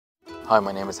Hi,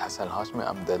 my name is Hassan Al-Hashmi.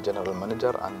 I'm the General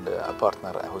Manager and a partner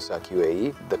at Husaak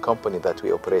UAE. The company that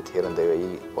we operate here in the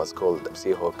UAE was called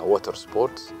Husaak Water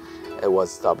Sports. It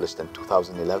was established in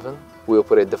 2011. We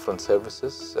operate different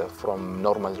services from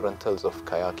normal rentals of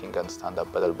kayaking and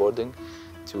stand-up paddleboarding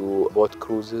to boat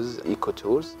cruises, eco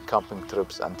tours, camping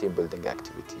trips, and team building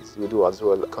activities. We do as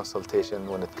well consultation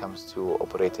when it comes to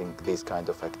operating these kind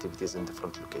of activities in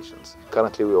different locations.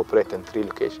 Currently, we operate in 3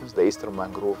 locations: the Eastern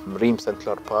Mangrove, Reem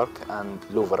Central Park, and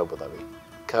Louvre Abu Dhabi.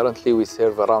 Currently, we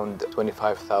serve around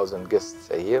 25,000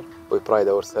 guests a year. We pride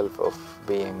ourselves of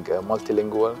being a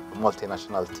multilingual,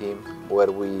 multinational team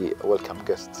where we welcome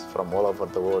guests from all over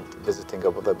the world visiting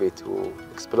Abu Dhabi to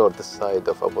explore this side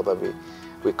of Abu Dhabi.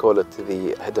 We call it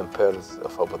the hidden pearls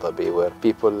of Abu Dhabi, where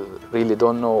people really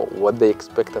don't know what they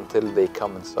expect until they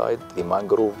come inside the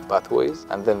mangrove pathways,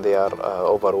 and then they are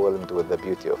overwhelmed with the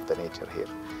beauty of the nature here.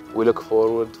 We look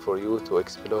forward for you to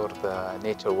explore the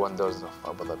nature wonders of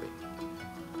Abu Dhabi.